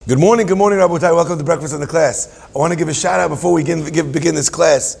Good morning, Rabotai. Welcome to Breakfast in the Class. I want to give a shout out before we begin this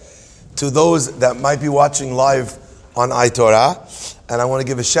class to those that might be watching live on iTorah. And I want to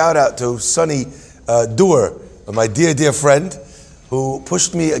give a shout out to Sonny Doer, my dear friend, who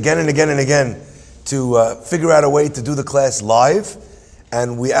pushed me again and again to figure out a way to do the class live.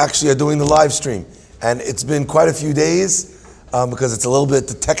 And we actually are doing the live stream. And it's been quite a few days because it's a little bit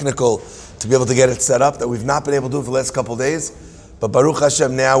technical to be able to get it set up that we've not been able to do for the last couple of days. But Baruch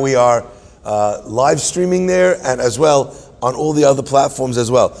Hashem, now we are live streaming there and as well on all the other platforms as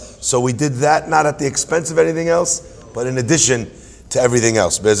well. So we did that not at the expense of anything else, but in addition to everything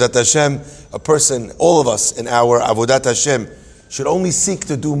else. Be'ezrat Hashem, a person, all of us in our Avodat Hashem, should only seek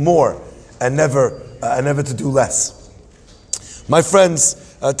to do more and never to do less. My friends,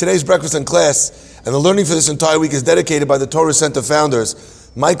 today's breakfast and class and the learning for this entire week is dedicated by the Torah Center founders,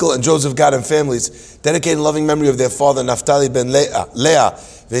 Michael and Joseph Gad and families, dedicated in loving memory of their father, Naftali ben Leah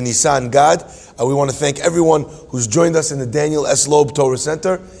Venisan Gad. We want to thank everyone who's joined us in the Daniel S. Loeb Torah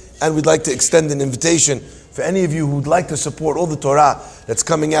Center, and we'd like to extend an invitation for any of you who'd like to support all the Torah that's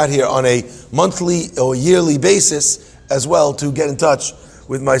coming out here on a monthly or yearly basis, as well, to get in touch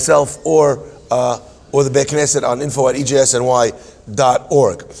with myself or the Beit Knesset on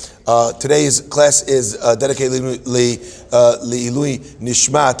info@ejsny.org. Today's class is dedicated Le'ilui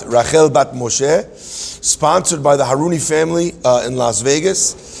Nishmat Rachel Bat Moshe, sponsored by the Haruni family in Las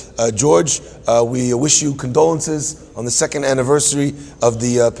Vegas. George, we wish you condolences on the second anniversary of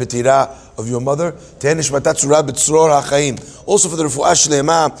the Petira of your mother. Also for the Refuah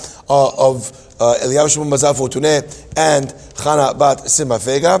Shlema of Eliyahu Shimon Mazal Fortuné and Chana Bat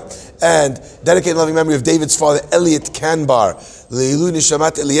Simafega, and dedicated loving memory of David's father Elliot Kanbar. Leilu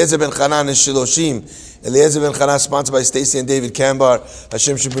Nishamat Eliezer ben Chanan and Shiloshim. Eliezer ben Chanan, sponsored by Stacy and David Kanbar.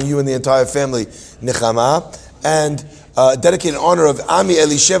 Hashem should bring you and the entire family Nechama. And dedicated in honor of Ami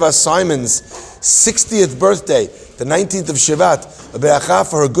Elisheva Simon's 60th birthday, the 19th of Shevat. A beracha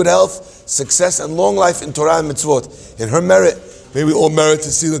for her good health, success, and long life in Torah and mitzvot. In her merit, may we all merit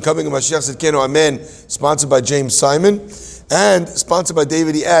to see the coming of Mashiach Tzidkenu, Amen. Sponsored by James Simon and sponsored by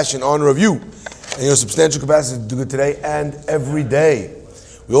David E. Ash in honor of you and your substantial capacity to do good today and every day.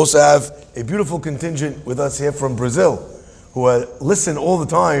 We also have a beautiful contingent with us here from Brazil who listen all the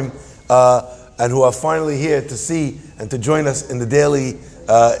time and who are finally here to see and to join us in the daily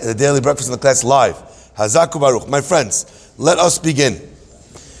breakfast in the class live. Hazaku Baruch. My friends, let us begin.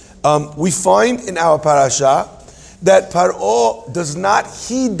 We find in our parasha that Paro does not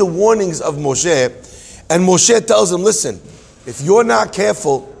heed the warnings of Moshe, and Moshe tells him, listen, if you're not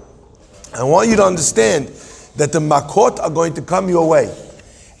careful, I want you to understand that the makot are going to come your way.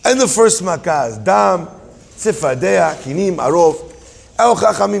 And the first makah is Dam, Tzifadea, Kinim, Arov. Our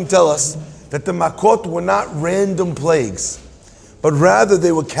Chachamim tell us that the makot were not random plagues, but rather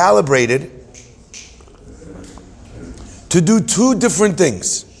they were calibrated to do two different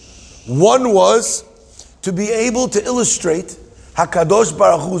things. One was to be able to illustrate HaKadosh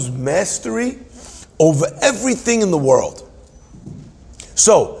Baruch Hu's mastery over everything in the world.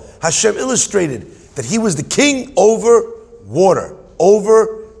 So, Hashem illustrated that He was the king over water,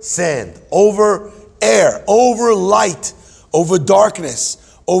 over sand, over air, over light, over darkness,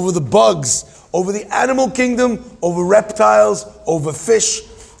 over the bugs, over the animal kingdom, over reptiles, over fish.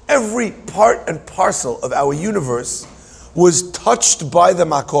 Every part and parcel of our universe was touched by the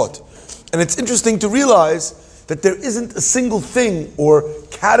makot. And it's interesting to realize that there isn't a single thing or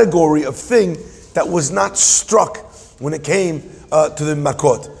category of thing that was not struck when it came to the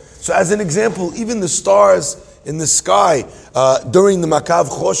makot. So as an example, even the stars in the sky during the makav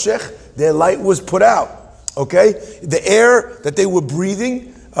choshech, their light was put out. Okay? The air that they were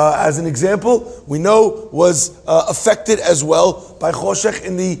breathing, as an example, we know was affected as well by choshech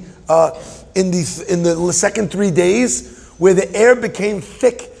in the second 3 days, where the air became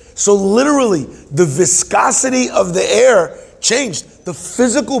thick. So literally, the viscosity of the air changed. The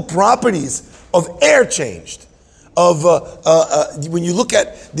physical properties of air changed. When you look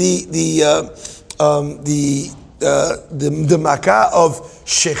at the makkah of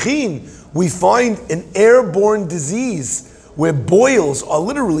Shechin, we find an airborne disease where boils are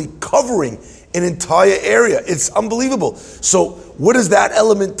literally covering an entire area. It's unbelievable. So what does that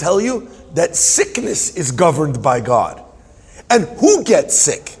element tell you? That sickness is governed by God. And who gets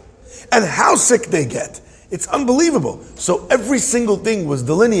sick? And how sick they get. It's unbelievable. So every single thing was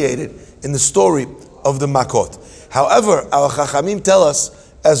delineated in the story of the makot. However, our Chachamim tell us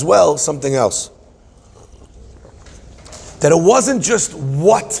as well something else. That it wasn't just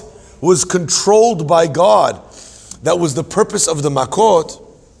what was controlled by God that was the purpose of the makot,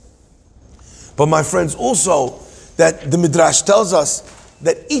 but my friends, also that the Midrash tells us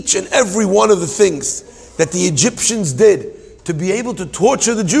that each and every one of the things that the Egyptians did to be able to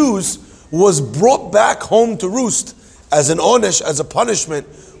torture the Jews was brought back home to roost as an onesh, as a punishment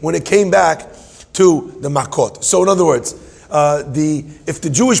when it came back to the Makot. So in other words, if the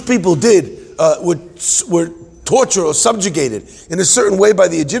Jewish people were tortured or subjugated in a certain way by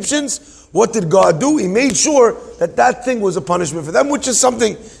the Egyptians, what did God do? He made sure that that thing was a punishment for them, which is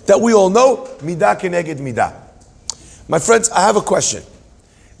something that we all know, midah keneged midah. My friends, I have a question.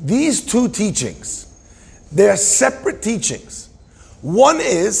 These two teachings, they are separate teachings. One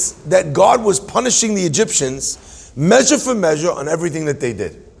is that God was punishing the Egyptians measure for measure on everything that they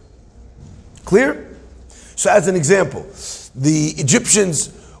did. Clear? So as an example, the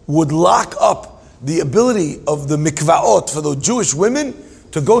Egyptians would lock up the ability of the mikvaot for the Jewish women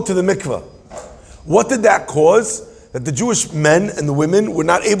to go to the mikvah. What did that cause? That the Jewish men and the women were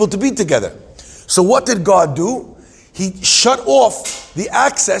not able to be together. So what did God do? He shut off the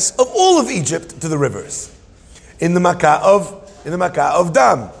access of all of Egypt to the rivers. In the Makkah of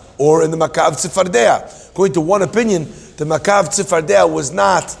Dam, or in the Makkah of Tzifardea. According to one opinion, the Makkah of Tzifardea was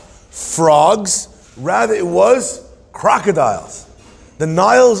not frogs, rather it was crocodiles. The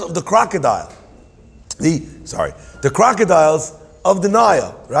Niles of the crocodile. The crocodiles of the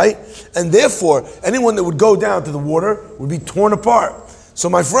Nile, right? And therefore, anyone that would go down to the water would be torn apart. So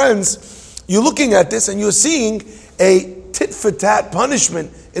my friends, you're looking at this and you're seeing a tit-for-tat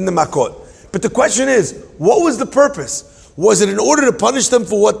punishment in the Makot. But the question is, what was the purpose? Was it in order to punish them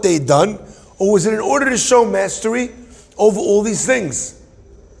for what they'd done? Or was it in order to show mastery over all these things?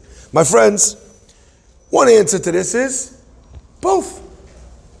 My friends, one answer to this is both.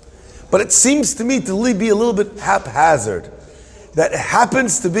 But it seems to me to be a little bit haphazard. That it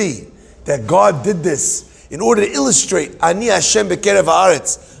happens to be that God did this in order to illustrate, Ani Hashem bekerev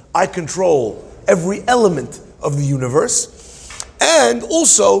haaretz, I control every element of the universe. And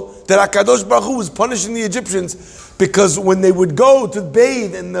also that HaKadosh Baruch Hu was punishing the Egyptians because when they would go to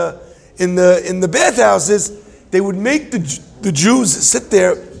bathe in the bathhouses, they would make the Jews sit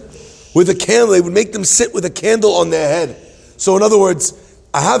there with a candle. They would make them sit with a candle on their head. So in other words,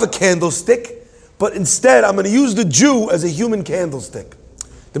 I have a candlestick, but instead I'm going to use the Jew as a human candlestick.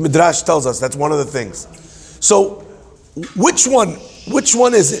 The Midrash tells us that's one of the things. So which one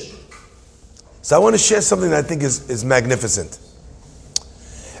is it? So I want to share something that I think is magnificent.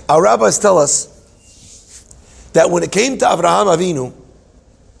 Our rabbis tell us that when it came to Avraham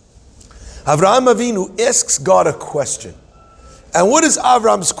Avinu asks God a question. And what is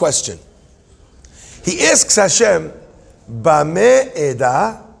Avram's question? He asks Hashem, Bameh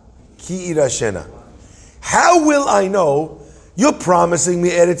eda ki irashena. How will I know you're promising me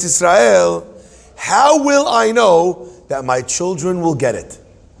Eretz Israel? How will I know that my children will get it?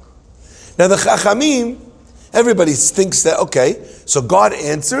 Now the Chachamim, everybody thinks that, okay, so God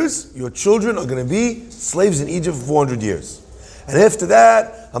answers, your children are going to be slaves in Egypt for 400 years. And after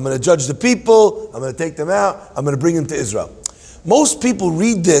that, I'm going to judge the people, I'm going to take them out, I'm going to bring them to Israel. Most people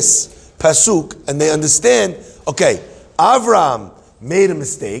read this pasuk and they understand, okay, Avram made a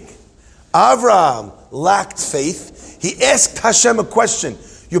mistake. Avram lacked faith. He asked Hashem a question.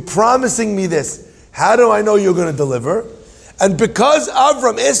 You're promising me this. How do I know you're going to deliver? And because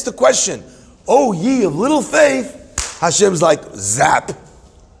Avram asked the question, oh ye of little faith, Hashem's like, zap.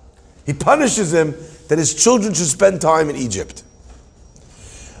 He punishes him that his children should spend time in Egypt.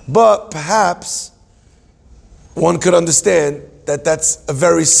 But perhaps one could understand that that's a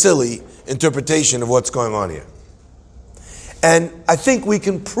very silly interpretation of what's going on here. And I think we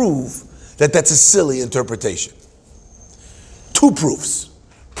can prove that that's a silly interpretation. Two proofs.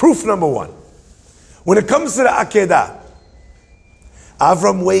 Proof number one. When it comes to the Akedah,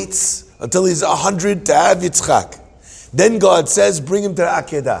 Avram waits until he's 100 to have Yitzchak. Then God says, bring him to the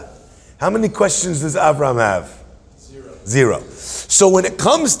Akedah. How many questions does Avram have? Zero. So when it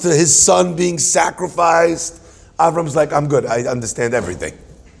comes to his son being sacrificed, Avram's like, I'm good, I understand everything.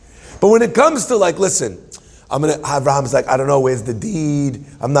 But when it comes to like, listen, Abraham's like, I don't know, where's the deed?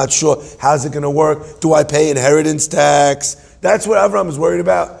 I'm not sure. How's it going to work? Do I pay inheritance tax? That's what Abraham is worried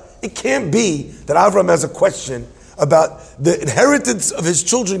about. It can't be that Abraham has a question about the inheritance of his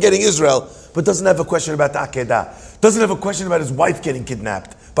children getting Israel, but doesn't have a question about the Akedah. Doesn't have a question about his wife getting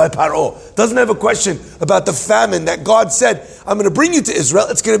kidnapped by Paro. Doesn't have a question about the famine that God said, I'm going to bring you to Israel.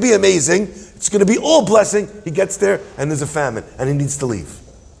 It's going to be amazing. It's going to be all blessing. He gets there and there's a famine and he needs to leave.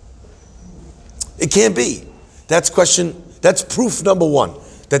 It can't be. That's proof number one,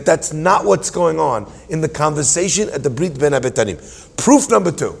 that that's not what's going on in the conversation at the Brit Ben Abetarim. Proof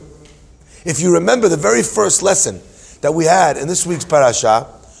number two, if you remember the very first lesson that we had in this week's parasha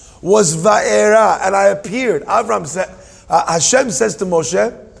was Vaera, and I appeared. Avram Hashem says to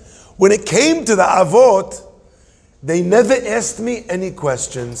Moshe, when it came to the Avot, they never asked me any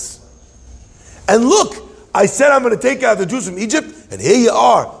questions. And look, I said I'm going to take out the Jews from Egypt, and here you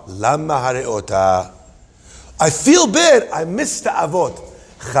are. Lama hareota. I feel bad. I missed the Avot.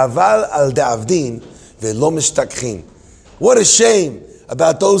 Chaval al da'avdin ve'lo mishtakchin. What a shame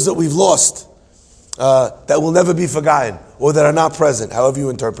about those that we've lost, that will never be forgotten, or that are not present, however you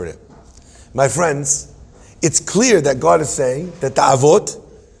interpret it. My friends, it's clear that God is saying that the Avot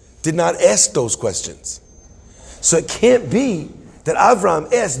did not ask those questions. So it can't be that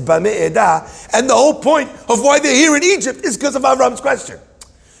Avram asked Bameh Edah, and the whole point of why they're here in Egypt is because of Avram's question.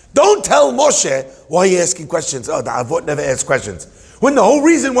 Don't tell Moshe why you're asking questions. Oh, the Avot never asked questions. When the whole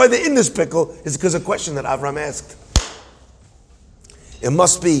reason why they're in this pickle is because of a question that Avram asked. It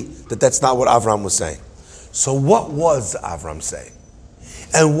must be that that's not what Avram was saying. So what was Avram saying?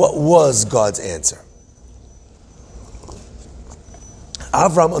 And what was God's answer?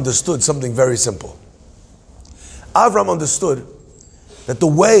 Avram understood something very simple. Avram understood that the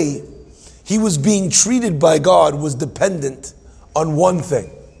way he was being treated by God was dependent on one thing.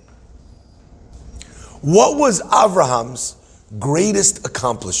 What was Avraham's greatest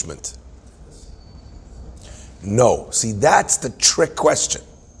accomplishment? No. See, that's the trick question.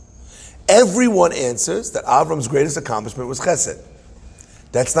 Everyone answers that Avram's greatest accomplishment was chesed.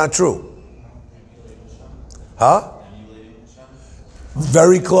 That's not true. Huh?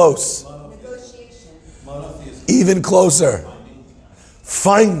 Very close. Even closer.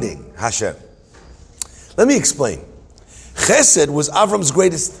 Finding Hashem. Let me explain. Chesed was Avram's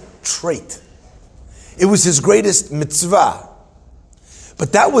greatest trait. It was his greatest mitzvah.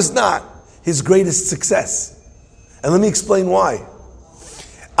 But that was not his greatest success. And let me explain why.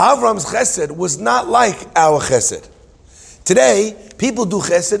 Avram's chesed was not like our chesed. Today, people do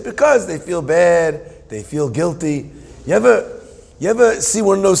chesed because they feel bad, they feel guilty. You ever see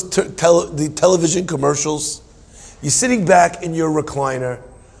one of those the television commercials? You're sitting back in your recliner,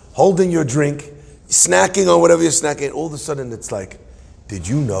 holding your drink, snacking on whatever you're snacking, all of a sudden it's like, did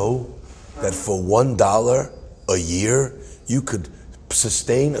you know that for $1 a year, you could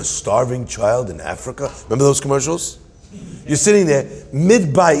sustain a starving child in Africa? Remember those commercials? You're sitting there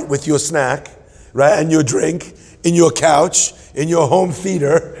mid-bite with your snack, right, and your drink, in your couch, in your home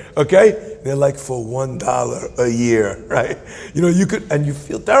theater, okay? They're like, for $1 a year, right? You know, you could, and you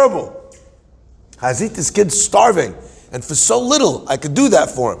feel terrible. Hazit, this kid's starving, and for so little, I could do that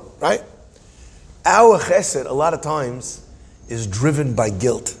for him, right? Our chesed, a lot of times, is driven by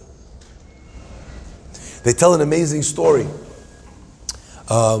guilt. They tell an amazing story.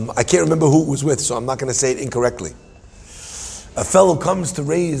 I can't remember who it was with, so I'm not going to say it incorrectly. A fellow comes to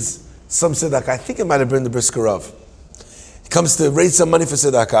raise some tzedakah. I think it might have been the Brisker Rav. He comes to raise some money for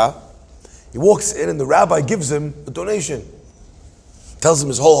tzedakah. He walks in and the rabbi gives him a donation. Tells him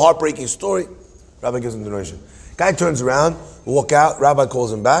his whole heartbreaking story. Rabbi gives him a donation. Guy turns around, walk out, rabbi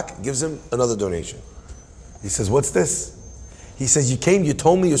calls him back, gives him another donation. He says, what's this? He says, you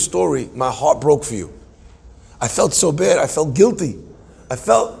told me your story, my heart broke for you. I felt so bad, I felt guilty. I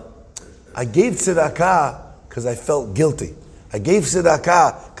gave tzedakah because I felt guilty. I gave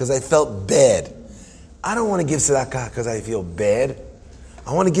tzedakah because I felt bad. I don't want to give tzedakah because I feel bad.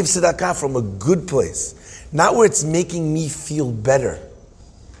 I want to give tzedakah from a good place. Not where it's making me feel better,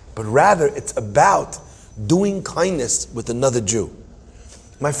 but rather it's about doing kindness with another Jew.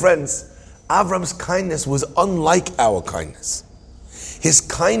 My friends, Avram's kindness was unlike our kindness. His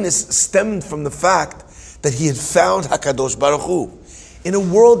kindness stemmed from the fact that he had found HaKadosh Baruch Hu. In a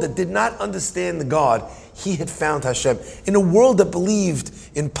world that did not understand the God, he had found Hashem. In a world that believed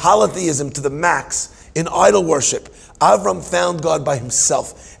in polytheism to the max, in idol worship, Avram found God by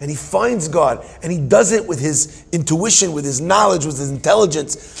himself. And he finds God, and he does it with his intuition, with his knowledge, with his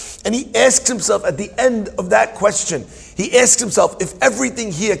intelligence. And he asks himself at the end of that question, he asks himself, if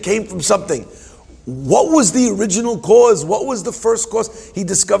everything here came from something, what was the original cause? What was the first cause? He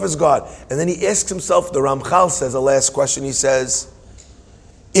discovers God. And then he asks himself, the Ramchal says, the last question, he says,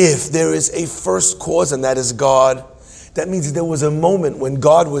 if there is a first cause and that is God, that means there was a moment when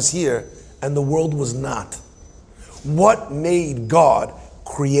God was here and the world was not. What made God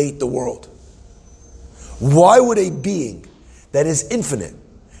create the world? Why would a being that is infinite,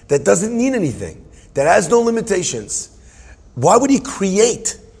 that doesn't need anything, that has no limitations, why would he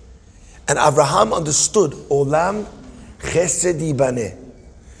create? And Abraham understood, Olam chesed yibaneh.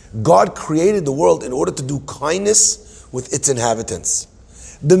 God created the world in order to do kindness with its inhabitants.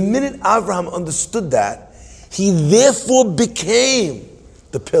 The minute Abraham understood that, he therefore became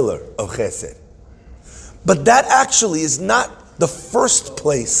the pillar of chesed. But that actually is not the first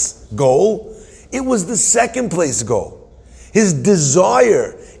place goal. It was the second place goal. His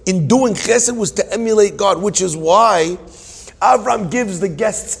desire in doing chesed was to emulate God, which is why Avram gives the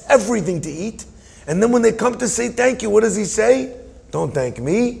guests everything to eat. And then when they come to say thank you, what does he say? Don't thank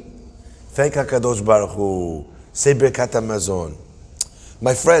me. Thank HaKadosh Baruch Hu. Say Birkat HaMazon.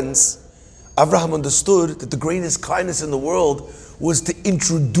 My friends, Avraham understood that the greatest kindness in the world was to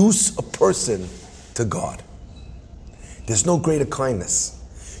introduce a person to God. There's no greater kindness.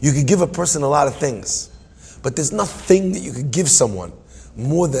 You could give a person a lot of things, but there's nothing that you could give someone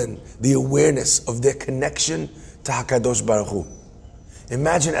more than the awareness of their connection to HaKadosh Baruch Hu.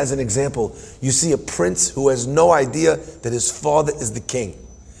 Imagine, as an example, you see a prince who has no idea that his father is the king.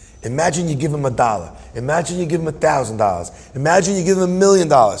 Imagine you give him $1. Imagine you give him $1,000. Imagine you give him $1 million.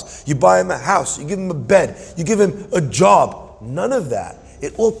 You buy him a house. You give him a bed. You give him a job. None of that.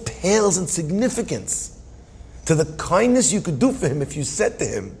 It all pales in significance to the kindness you could do for him if you said to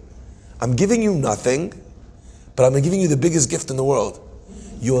him, I'm giving you nothing, but I'm giving you the biggest gift in the world.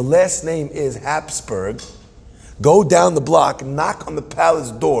 Your last name is Habsburg. Go down the block, knock on the palace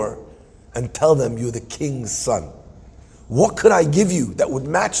door, and tell them you're the king's son. What could I give you that would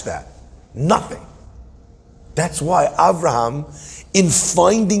match that? Nothing. That's why Avraham, in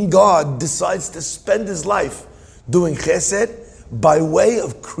finding God, decides to spend his life doing chesed by way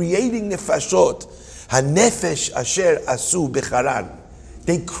of creating nefashot. Hanefesh asher asu becharan.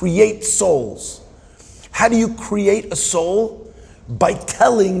 They create souls. How do you create a soul? By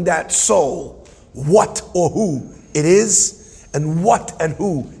telling that soul what or who it is, and what and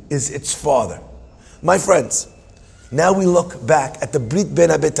who is its father. My friends, now we look back at the Brit Ben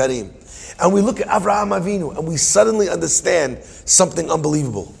Abetarim, and we look at Avraham Avinu, and we suddenly understand something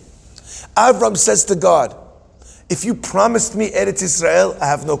unbelievable. Avram says to God, if you promised me Eretz Israel, I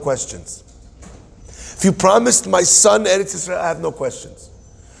have no questions. If you promised my son Eretz Israel, I have no questions.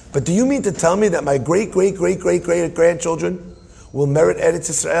 But do you mean to tell me that my great-great-great-great-great-grandchildren will merit Eretz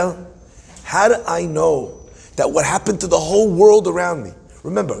Israel? How do I know that what happened to the whole world around me?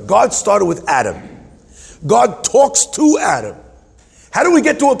 Remember, God started with Adam. God talks to Adam. How do we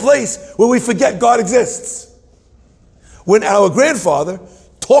get to a place where we forget God exists? When our grandfather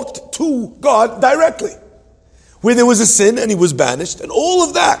talked to God directly. Where there was a sin and he was banished, and all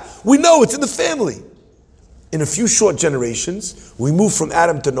of that, we know it's in the family. In a few short generations, we move from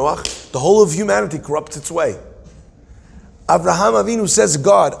Adam to Noach, the whole of humanity corrupts its way. Avraham Avinu says,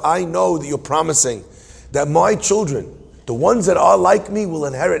 God, I know that you're promising that my children, the ones that are like me, will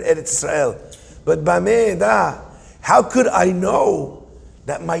inherit Eretz Israel. But Bameda, how could I know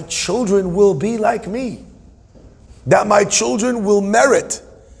that my children will be like me? That my children will merit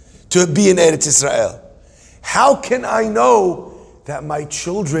to be in Eretz Israel? How can I know that my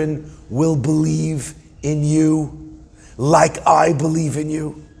children will believe in you like I believe in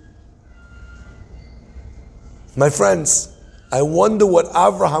you? My friends, I wonder what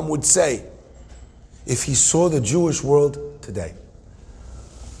Avraham would say if he saw the Jewish world today.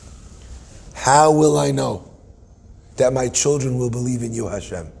 How will I know that my children will believe in you,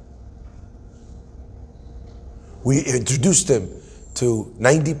 Hashem? We introduced him to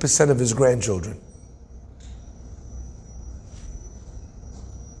 90% of his grandchildren.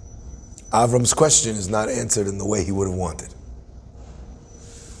 Avram's question is not answered in the way he would have wanted.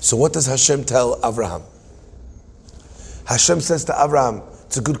 So what does Hashem tell Avraham? Hashem says to Avraham,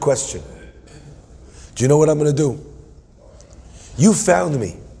 it's a good question. Do you know what I'm going to do? You found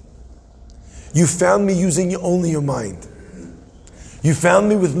me. You found me using only your mind. You found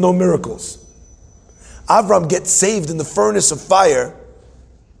me with no miracles. Avram gets saved in the furnace of fire,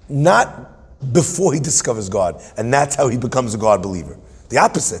 not before he discovers God, and that's how he becomes a God believer. The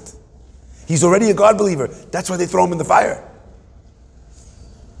opposite. He's already a God believer. That's why they throw him in the fire.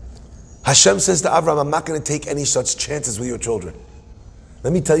 Hashem says to Avram, I'm not going to take any such chances with your children.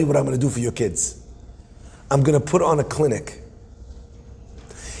 Let me tell you what I'm going to do for your kids. I'm going to put on a clinic.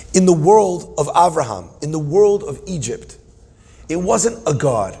 In the world of Avraham, in the world of Egypt, it wasn't a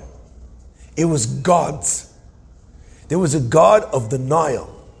God. It was gods. There was a God of the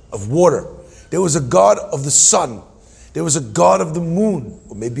Nile, of water. There was a God of the sun. There was a God of the moon,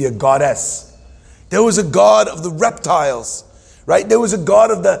 or maybe a goddess. There was a God of the reptiles, right? There was a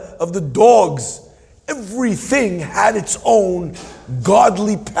God of the dogs. Everything had its own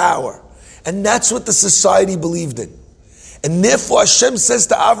godly power. And that's what the society believed in. And therefore Hashem says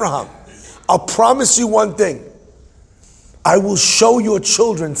to Avraham, I'll promise you one thing. I will show your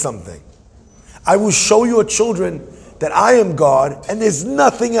children something. I will show your children that I am God and there's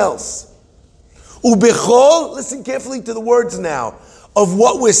nothing else. Ubechol, listen carefully to the words now of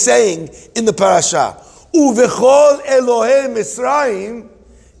what we're saying in the parasha. Ubechol Elohei Misraim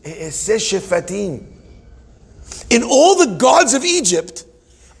e'eseh shefatim. In all the gods of Egypt,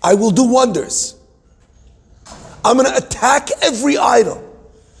 I will do wonders. I'm going to attack every idol.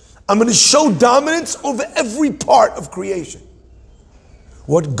 I'm going to show dominance over every part of creation.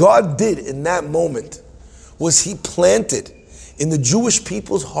 What God did in that moment was He planted in the Jewish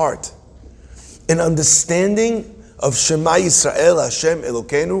people's heart an understanding of Shema Yisrael, Hashem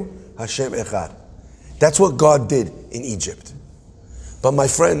Elokeinu, Hashem Echad. That's what God did in Egypt. But my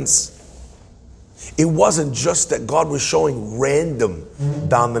friends, it wasn't just that God was showing random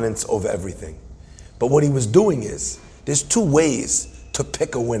dominance over everything. But what He was doing is, there's two ways to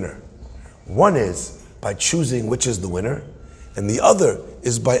pick a winner. One is by choosing which is the winner, and the other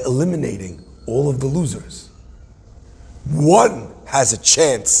is by eliminating all of the losers. One has a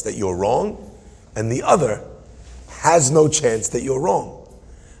chance that you're wrong, and the other has no chance that you're wrong.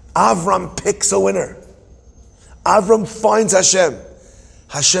 Avram picks a winner. Avram finds Hashem.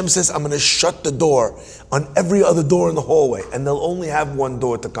 Hashem says, I'm going to shut the door on every other door in the hallway, and they'll only have one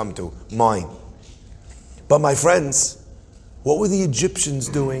door to come to, mine. But my friends, what were the Egyptians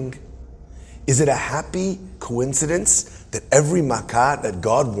doing? Is it a happy coincidence that every makkah that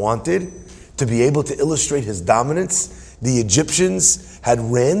God wanted to be able to illustrate His dominance, the Egyptians had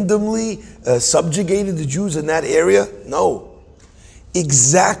randomly subjugated the Jews in that area? No.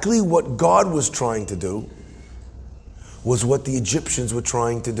 Exactly what God was trying to do was what the Egyptians were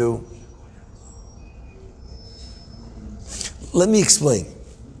trying to do. Let me explain.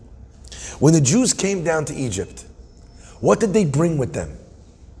 When the Jews came down to Egypt, what did they bring with them?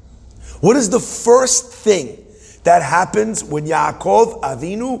 What is the first thing that happens when Yaakov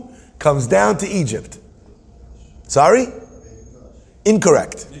Avinu comes down to Egypt? Sorry?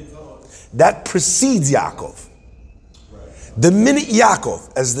 Incorrect. That precedes Yaakov. The minute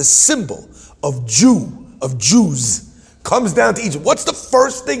Yaakov, as the symbol of Jews, comes down to Egypt, what's the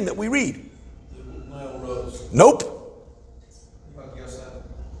first thing that we read? The Nile rose. Nope.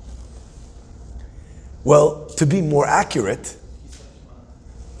 Well, to be more accurate,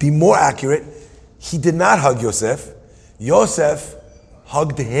 he did not hug Yosef. Yosef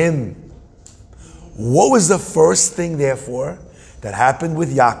hugged him. What was the first thing, therefore, that happened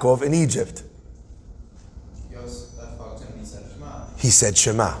with Yaakov in Egypt? Yosef hugged him, he said Shema. He said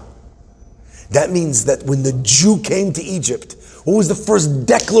Shema. That means that when the Jew came to Egypt, what was the first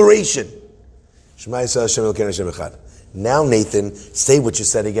declaration? Shema Yisrael, Hashem Elokeinu, Hashem Echad. Now, Nathan, say what you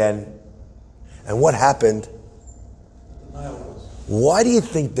said again. And what happened? The Nile rose. Why do you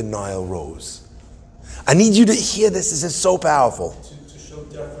think the Nile rose? I need you to hear this. This is so powerful. To show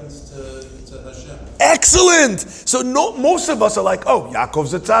deference to Hashem. Excellent! So most of us are like, oh,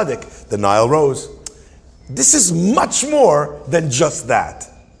 Yaakov's a tzaddik. The Nile rose. This is much more than just that.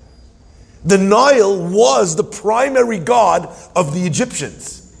 The Nile was the primary god of the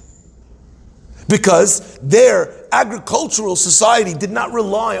Egyptians, because their agricultural society did not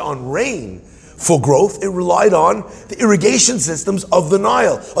rely on rain for growth. It relied on the irrigation systems of the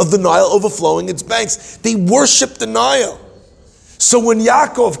Nile overflowing its banks. They worshipped the Nile. So when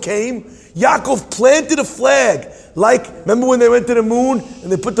Yaakov came, Yaakov planted a flag. Like, remember when they went to the moon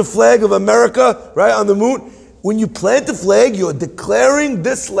and they put the flag of America, right, on the moon? When you plant the flag, you're declaring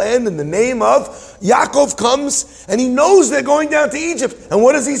this land in the name of. Yaakov comes and he knows they're going down to Egypt. And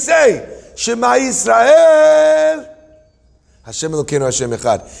what does he say? Shema Yisrael, Hashem Elokeinu, Hashem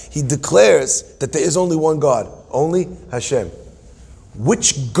Echad. He declares that there is only one God, only Hashem.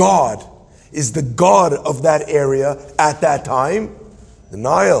 Which God is the God of that area at that time? The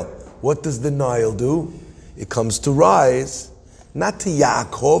Nile. What does the Nile do? It comes to rise, not to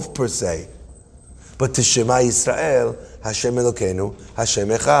Yaakov per se, but to Shema Yisrael, Hashem Elokeinu, Hashem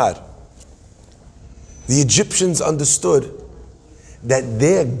Echad. The Egyptians understood that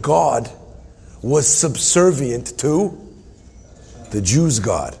their God was subservient to the Jews'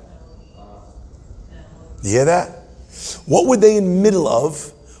 God. You hear that? What were they in the middle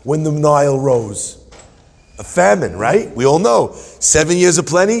of when the Nile rose? A famine, right? We all know. 7 years of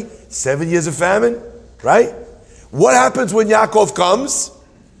plenty, 7 years of famine, right? What happens when Yaakov comes?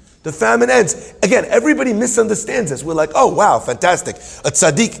 The famine ends. Again, everybody misunderstands this. We're like, oh wow, fantastic. A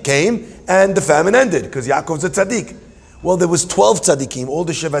tzaddik came and the famine ended because Yaakov's a tzaddik. Well, there was 12 tzaddikim. All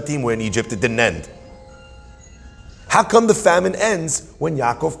the Shevatim were in Egypt. It didn't end. How come the famine ends when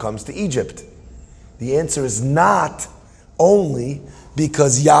Yaakov comes to Egypt? The answer is not only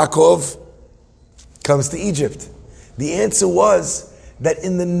because Yaakov comes to Egypt. The answer was that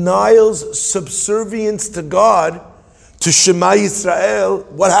in the Nile's subservience to God, to Shema Yisrael,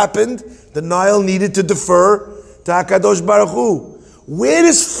 what happened? The Nile needed to defer to HaKadosh Baruch Hu. Where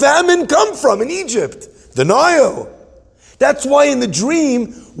does famine come from in Egypt? The Nile. That's why in the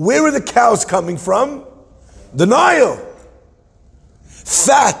dream, where are the cows coming from? The Nile.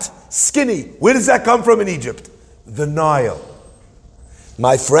 Fat, skinny. Where does that come from in Egypt? The Nile.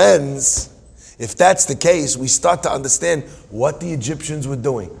 My friends, if that's the case, we start to understand what the Egyptians were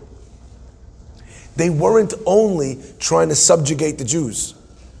doing. They weren't only trying to subjugate the Jews.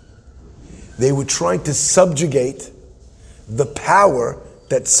 They were trying to subjugate the power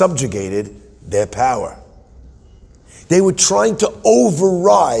that subjugated their power. They were trying to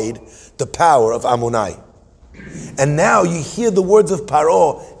override the power of Ammonai. And now you hear the words of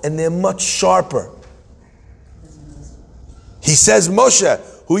Paro, and they're much sharper. He says, Moshe,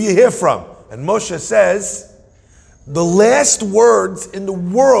 who you hear from? And Moshe says, the last words in the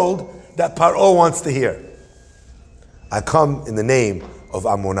world that Paro wants to hear. I come in the name of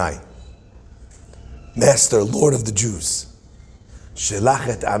Ammonai. Master, Lord of the Jews. Shelach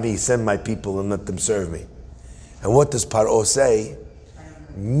et ami, send my people and let them serve me. And what does Paro say?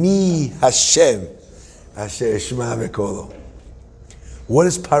 Mi Hashem, asher eshma v'kolo. What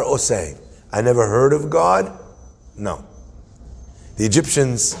is Paro saying? I never heard of God? No. The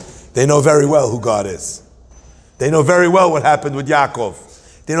Egyptians, they know very well who God is. They know very well what happened with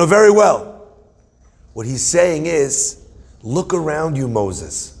Yaakov. They know very well. What he's saying is, look around you,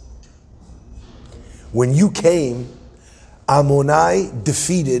 Moses. When you came, Ammonai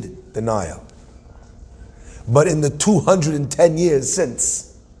defeated the Nile. But in the 210 years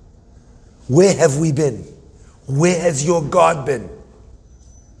since, where have we been? Where has your God been?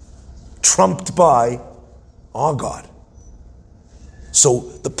 Trumped by our God. So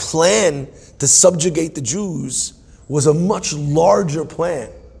the plan to subjugate the Jews was a much larger plan.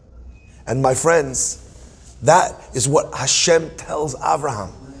 And my friends, that is what Hashem tells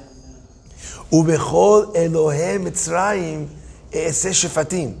Abraham. Ubechol Elohei Mitzrayim e'eseh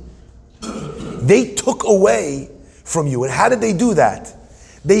shefatim. They took away from you. And how did they do that?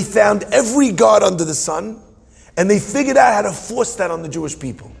 They found every god under the sun, and they figured out how to force that on the Jewish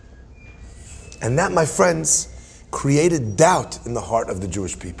people. And that, my friends, created doubt in the heart of the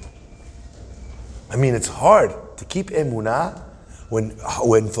Jewish people. I mean, it's hard to keep emunah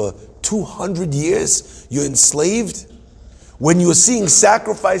when for 200 years you're enslaved, when you're seeing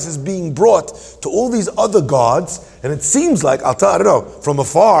sacrifices being brought to all these other gods, and it seems like, I don't know, from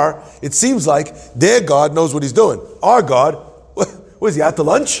afar, it seems like their God knows what he's doing. Our God, what is he, out to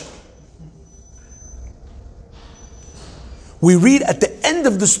lunch? We read at the end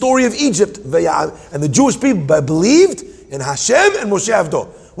of the story of Egypt, and the Jewish people believed in Hashem and Moshe Avdo.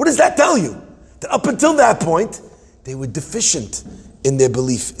 What does that tell you? That up until that point, they were deficient in their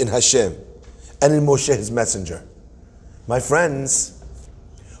belief in Hashem and in Moshe, his messenger. My friends,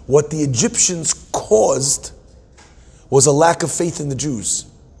 what the Egyptians caused was a lack of faith in the Jews.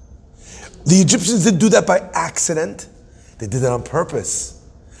 The Egyptians didn't do that by accident. They did it on purpose.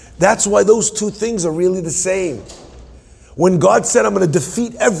 That's why those two things are really the same. When God said, I'm going to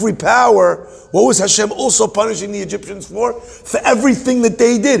defeat every power, what was Hashem also punishing the Egyptians for? For everything that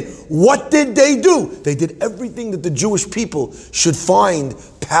they did. What did they do? They did everything that the Jewish people should find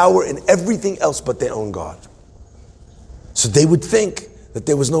power in everything else but their own God. So they would think that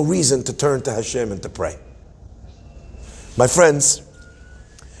there was no reason to turn to Hashem and to pray. My friends,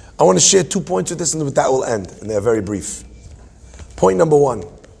 I want to share 2 points with this, and with that will end, and they're very brief. Point number 1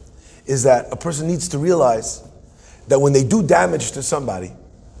 is that a person needs to realize that when they do damage to somebody,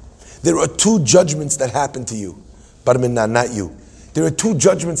 there are 2 judgments that happen to you. Barminna, not you. There are 2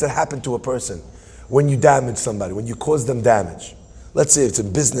 judgments that happen to a person when you damage somebody, when you cause them damage. Let's say it's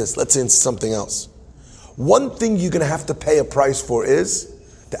in business, let's say it's something else. One thing you're going to have to pay a price for is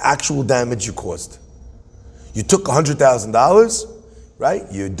the actual damage you caused. You took $100,000, right?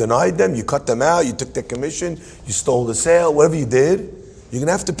 You denied them, you cut them out, you took their commission, you stole the sale, whatever you did, you're going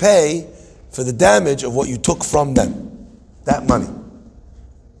to have to pay for the damage of what you took from them. That money.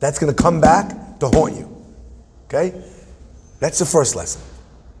 That's going to come back to haunt you. Okay? That's the first lesson.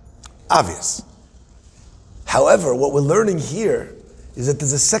 Obvious. However, what we're learning here is that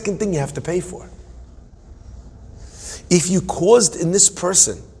there's a second thing you have to pay for. If you caused in this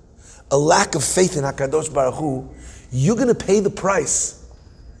person a lack of faith in HaKadosh Baruch Hu, you're going to pay the price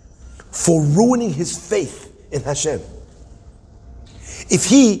for ruining his faith in Hashem. If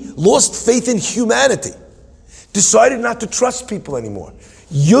he lost faith in humanity, decided not to trust people anymore,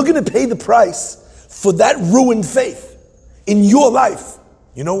 you're going to pay the price for that ruined faith in your life.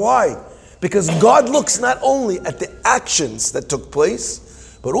 You know why? Because God looks not only at the actions that took place,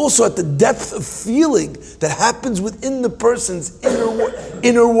 but also at the depth of feeling that happens within the person's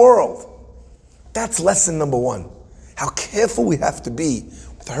inner world. That's lesson number 1. How careful we have to be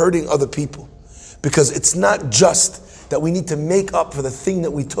with hurting other people. Because it's not just that we need to make up for the thing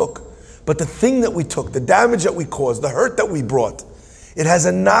that we took, But the thing that we took, the damage that we caused, the hurt that we brought, it has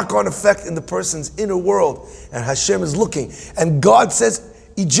a knock-on effect in the person's inner world. And Hashem is looking. And God says,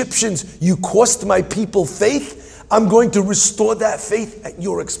 Egyptians, you cost my people faith. I'm going to restore that faith at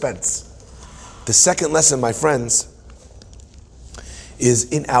your expense. The second lesson, my friends,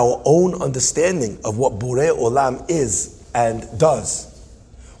 is in our own understanding of what Borei Olam is and does.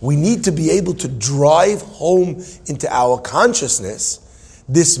 We need to be able to drive home into our consciousness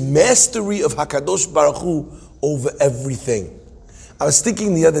this mastery of HaKadosh Baruch Hu over everything. I was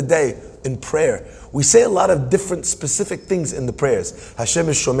thinking the other day in prayer, we say a lot of different specific things in the prayers. Hashem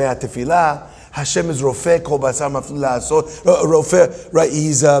is Shomea Tefillah, Hashem is Rofeh Kol Basar Maflila Asot, Rofeh, right?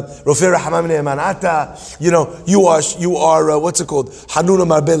 He's Rofeh Rahamam Ne'emanata. You know, you are what's it called? Hanuna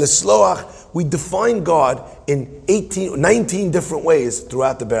Marbel Esloach. We define God in 19 different ways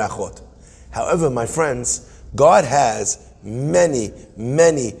throughout the Berachot. However, my friends, God has many,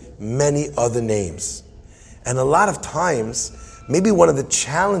 many, many other names. And a lot of times, maybe one of the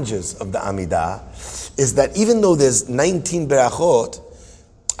challenges of the Amidah is that even though there's 19 Berachot,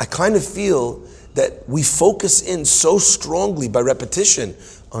 I kind of feel that we focus in so strongly by repetition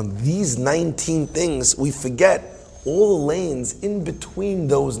on these 19 things, we forget all the lanes in between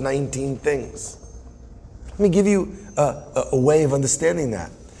those 19 things. Let me give you a way of understanding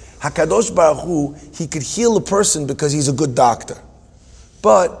that. HaKadosh Baruch Hu, He could heal a person because He's a good doctor.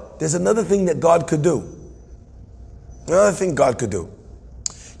 But there's another thing that God could do. Another thing God could do.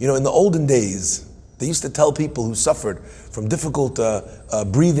 You know, in the olden days, they used to tell people who suffered from difficult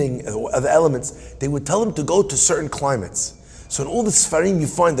breathing or other elements, they would tell them to go to certain climates. So in all the Sfarim you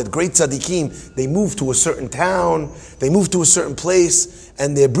find that great tzaddikim, they moved to a certain town, they moved to a certain place,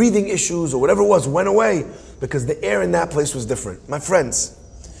 and their breathing issues or whatever it was went away because the air in that place was different. My friends,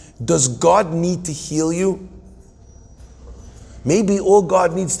 does God need to heal you? Maybe all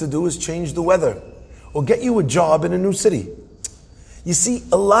God needs to do is change the weather or get you a job in a new city. You see,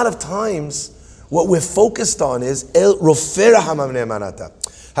 a lot of times, what we're focused on is El Rofeh Rahamam Ne'emanata.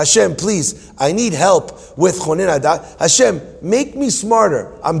 Hashem, please, I need help with Chonin Adat. Hashem, make me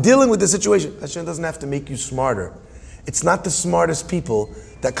smarter. I'm dealing with the situation. Hashem doesn't have to make you smarter. It's not the smartest people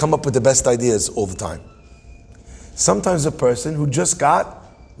that come up with the best ideas all the time. Sometimes a person who just got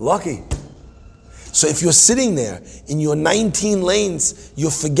lucky. So if you're sitting there in your 19 lanes,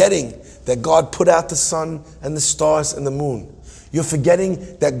 you're forgetting that God put out the sun and the stars and the moon. You're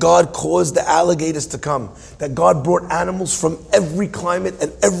forgetting that God caused the alligators to come, that God brought animals from every climate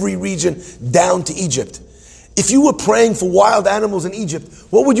and every region down to Egypt. If you were praying for wild animals in Egypt,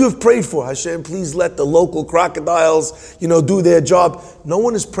 what would you have prayed for? Hashem, please let the local crocodiles, do their job. No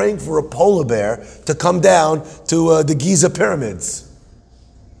one is praying for a polar bear to come down to the Giza pyramids.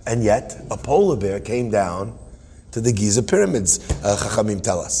 And yet, a polar bear came down to the Giza pyramids, Chachamim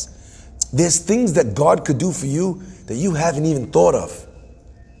tell us. There's things that God could do for you that you haven't even thought of.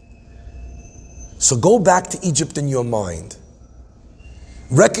 So go back to Egypt in your mind.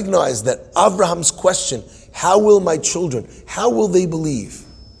 Recognize that Abraham's question, how will my children, how will they believe?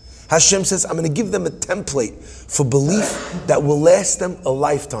 Hashem says, I'm going to give them a template for belief that will last them a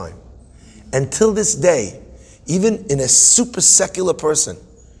lifetime. Until this day, even in a super secular person,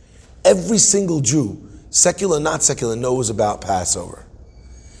 every single Jew, secular, not secular, knows about Passover.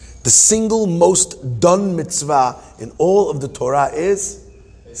 The single most done mitzvah in all of the Torah is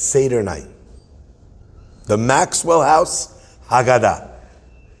Seder night. The Maxwell House Haggadah.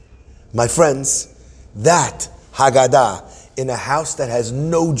 My friends, that Haggadah in a house that has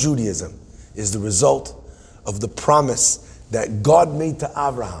no Judaism is the result of the promise that God made to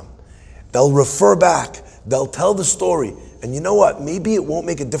Abraham. They'll refer back, they'll tell the story, and you know what? Maybe it won't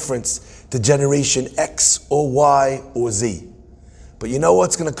make a difference to generation X or Y or Z. But you know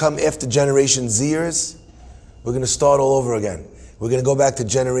what's going to come after Generation Zers? We're going to start all over again. We're going to go back to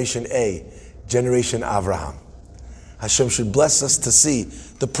Generation A, Generation Avraham. Hashem should bless us to see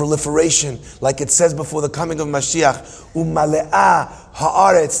the proliferation, like it says before the coming of Mashiach, Umale'ah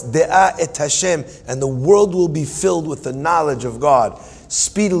ha'aretz de'ah et Hashem, and the world will be filled with the knowledge of God,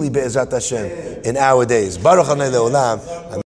 speedily be'ezrat Hashem, in our days. Baruch Adonai le'olam.